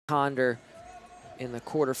Condor in the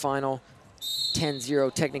quarterfinal.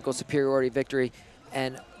 10-0 technical superiority victory.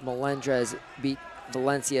 And Melendrez beat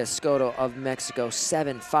Valencia Escoto of Mexico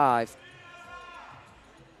 7-5.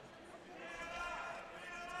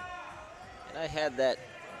 And I had that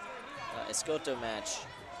Escoto match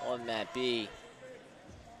on Mat B.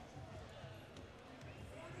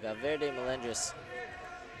 Valverde Melendrez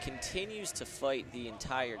continues to fight the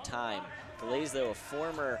entire time. Gallayys, though, a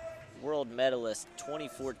former world medalist,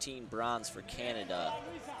 2014 bronze for Canada.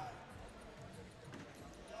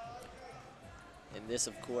 And this,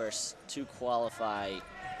 of course, to qualify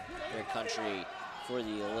their country for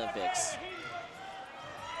the Olympics.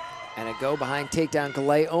 And a go behind takedown.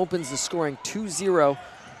 Gallay opens the scoring 2-0,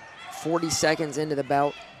 40 seconds into the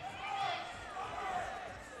bout.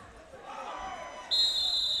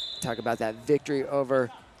 Talk about that victory over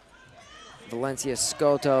Valencia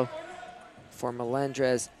Escoto for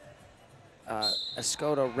Melendrez.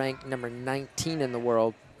 Escoto ranked number 19 in the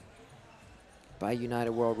world by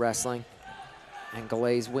United World Wrestling. And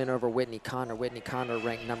Gallay's win over Whitney Condor. Whitney Condor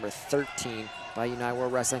ranked number 13 by United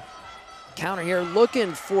World Wrestling. Counter here,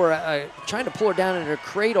 looking for, trying to pull her down in her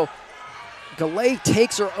cradle. Gallay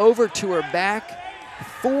takes her over to her back.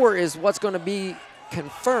 4 is what's going to be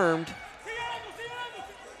confirmed.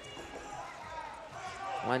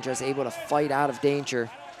 Melendrez able to fight out of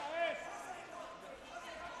danger.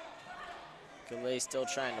 Gallay still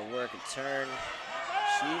trying to work a turn.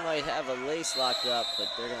 She might have a lace locked up, but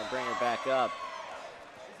they're going to bring her back up.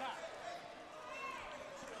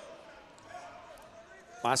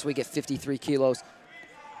 Last week at 53 kilos,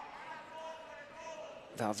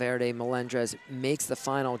 Valverde Melendrez makes the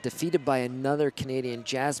final, defeated by another Canadian,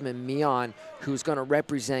 Jasmine Mion, who's going to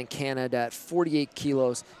represent Canada at 48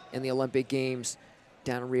 kilos in the Olympic Games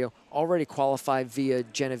down in Rio. Already qualified via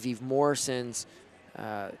Genevieve Morrison's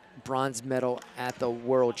bronze medal at the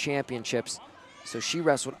World Championships. So she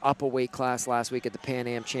wrestled up a weight class last week at the Pan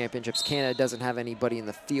Am Championships. Canada doesn't have anybody in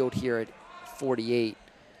the field here at 48.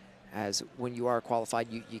 As when you are qualified,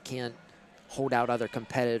 you can't hold out other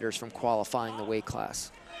competitors from qualifying the weight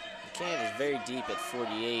class. Canada's very deep at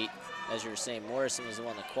 48. As you were saying, Morrison was the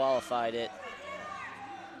one that qualified it.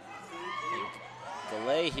 And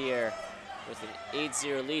Gallay here with an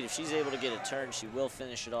 8-0 lead. If she's able to get a turn, she will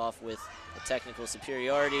finish it off with a technical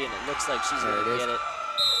superiority, and it looks like she's going to get it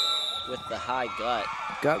with the high gut.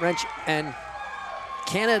 Gut wrench. And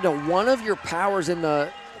Canada, one of your powers in the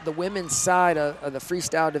women's side of the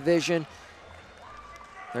freestyle division.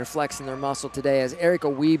 They're flexing their muscle today as Erica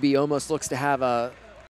Wiebe almost looks to have a